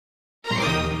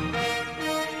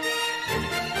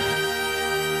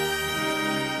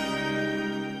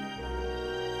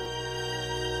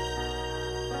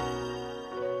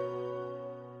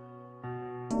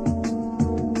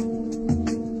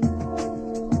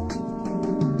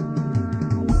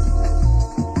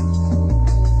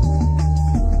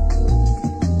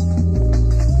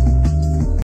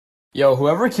Yo,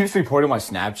 whoever keeps reporting my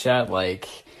Snapchat, like,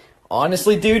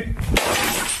 honestly, dude.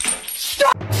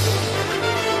 Stop!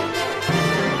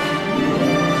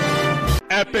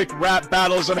 Epic rap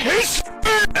battles of history.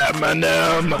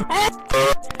 Eminem.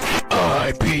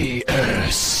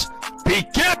 IPS.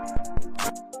 Begin.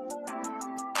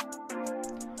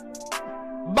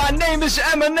 My name is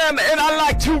Eminem and I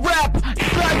like to rap.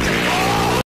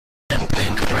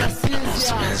 Epic rap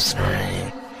battles of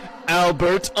history.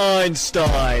 Albert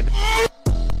Einstein.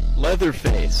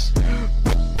 Leatherface.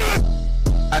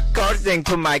 According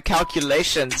to my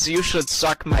calculations, you should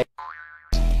suck my.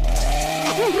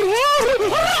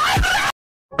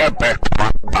 Epic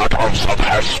battles of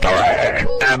history.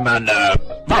 Eminem.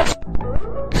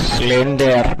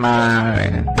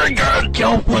 Slenderman.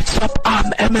 Yo, what's up?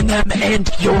 I'm Eminem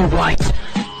and you're right.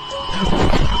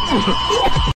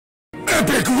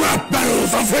 Epic rap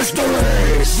battles of history.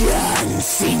 John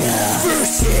Cena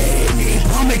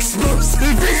versus I'm explosive.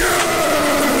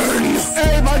 Begin.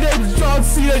 Hey, my name's John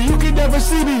Cena. You can never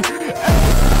see me.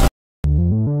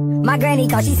 My granny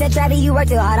called, she said, Travis, you work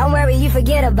too hard, don't worry, you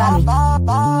forget about me.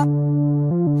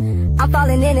 I'm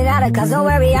falling in and out of cause, don't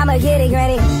worry, I'ma get it,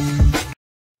 granny.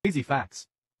 Crazy facts.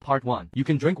 Part 1. You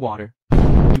can drink water.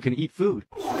 You can eat food.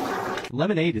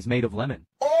 Lemonade is made of lemon.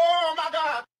 Oh my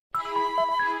god!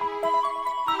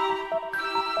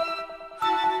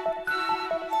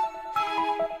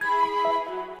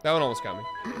 That one almost got me.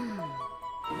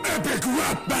 Epic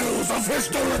rap battles of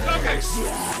history. Okay.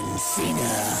 John Cena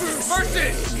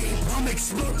Versus. I'm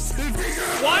explosive.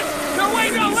 What? No,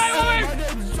 wait, no, wait. My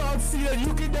name's John Cena.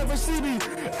 You can never see me.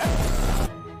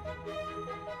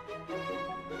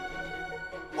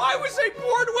 Why was I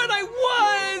born when I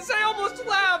was? I almost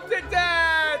laughed at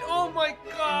that. Oh my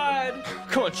god.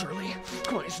 Come on, Shirley.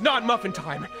 Come on, it's not muffin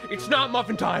time. It's not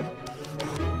muffin time.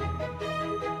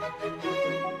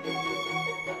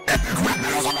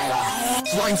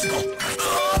 Flying skull.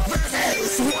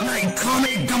 Versus one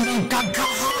iconic gumbo gaga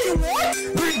Hollywood.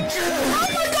 Begin. How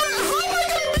am I gonna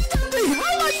beat that thing?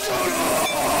 How am I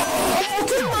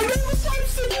okay, my name is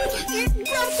Simpson. You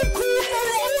grab some cool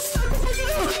photos.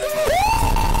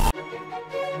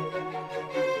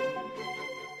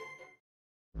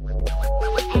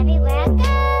 Everywhere I go,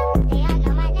 they all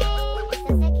know my name.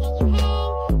 So can you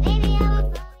hang? Baby, I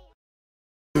will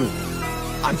follow you.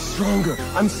 I'm stronger.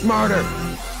 I'm smarter.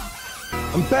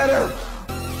 I'm better.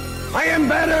 I am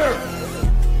better.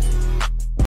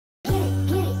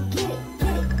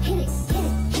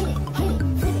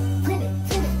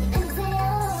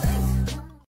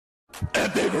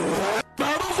 Epic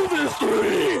battles of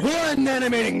history. One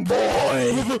animating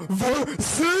boy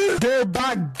versus their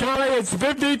bad guy. It's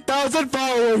 50,000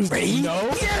 followers. Ready?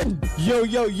 No.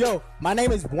 Yo, my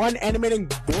name is One Animating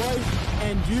Boy,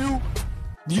 and you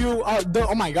are the,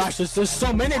 oh my gosh, there's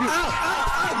so many of you.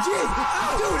 Jeez,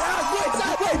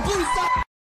 wait, please stop.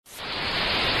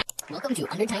 Welcome to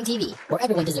Undertime TV, where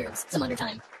everyone deserves some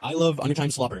Undertime. I love Undertime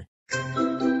Slopper.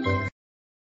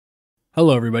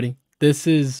 Hello everybody, this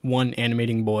is One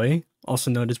Animating Boy,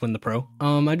 also known as WhenThePro.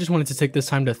 I just wanted to take this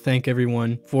time to thank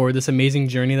everyone for this amazing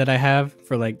journey that I have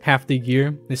for like half the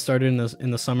year. It started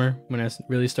in the summer when I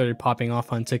really started popping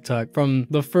off on TikTok. From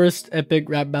the first epic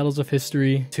rap battles of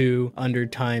history to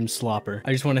Undertime Slopper.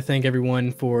 I just want to thank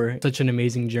everyone for such an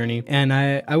amazing journey, and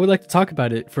I would like to talk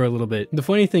about it for a little bit. The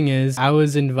funny thing is, I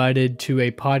was invited to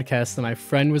a podcast that my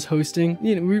friend was hosting.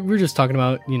 You know, we were just talking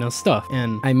about, you know, stuff,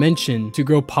 and I mentioned to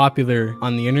grow popular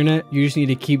on the internet, you just need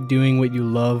to keep doing what you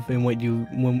love and what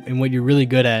you're really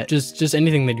good at. Just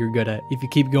anything that you're good at. If you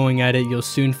keep going at it, you'll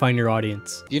soon find your audience.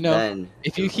 You know,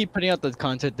 if you keep putting out the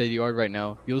content that you are right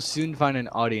now, you'll soon find an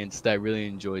audience that really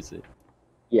enjoys it.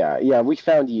 Yeah, we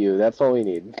found you. That's all we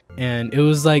need. And it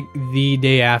was like the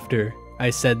day after I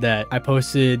said that, I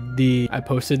posted the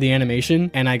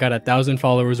animation and I got 1,000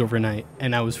 followers overnight,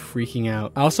 and I was freaking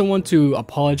out. I also want to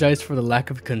apologize for the lack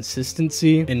of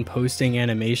consistency in posting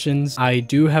animations. I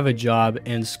do have a job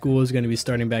and school is going to be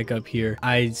starting back up here.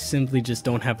 I simply just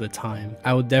don't have the time.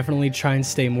 I will definitely try and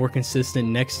stay more consistent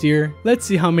next year. Let's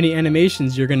see how many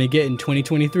animations you're going to get in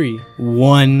 2023.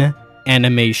 One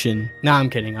animation. Nah, I'm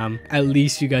kidding. At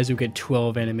least you guys will get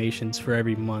 12 animations for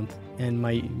every month. And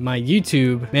my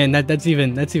YouTube, man, that's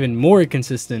even more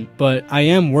consistent. But I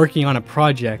am working on a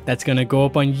project that's gonna go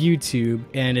up on YouTube,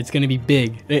 and it's gonna be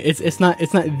big. It's not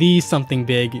the something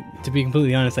big. To be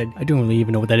completely honest, I don't really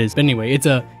even know what that is. But anyway, it's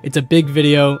a big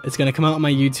video. It's gonna come out on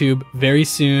my YouTube very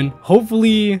soon.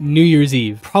 Hopefully New Year's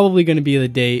Eve. Probably gonna be the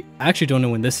date. I actually don't know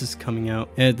when this is coming out.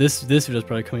 This video is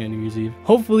probably coming out New Year's Eve.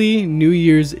 Hopefully New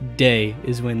Year's Day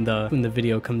is when the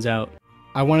video comes out.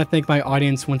 I want to thank my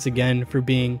audience once again for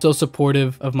being so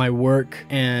supportive of my work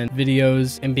and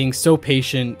videos and being so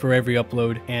patient for every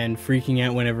upload and freaking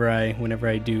out whenever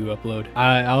I do upload.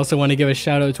 I also want to give a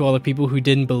shout out to all the people who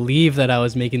didn't believe that I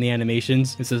was making the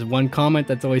animations. This is one comment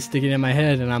that's always sticking in my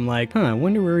head and I'm like, I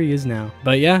wonder where he is now.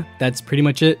 But yeah, that's pretty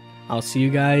much it. I'll see you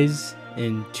guys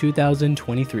in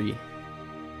 2023.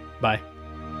 Bye.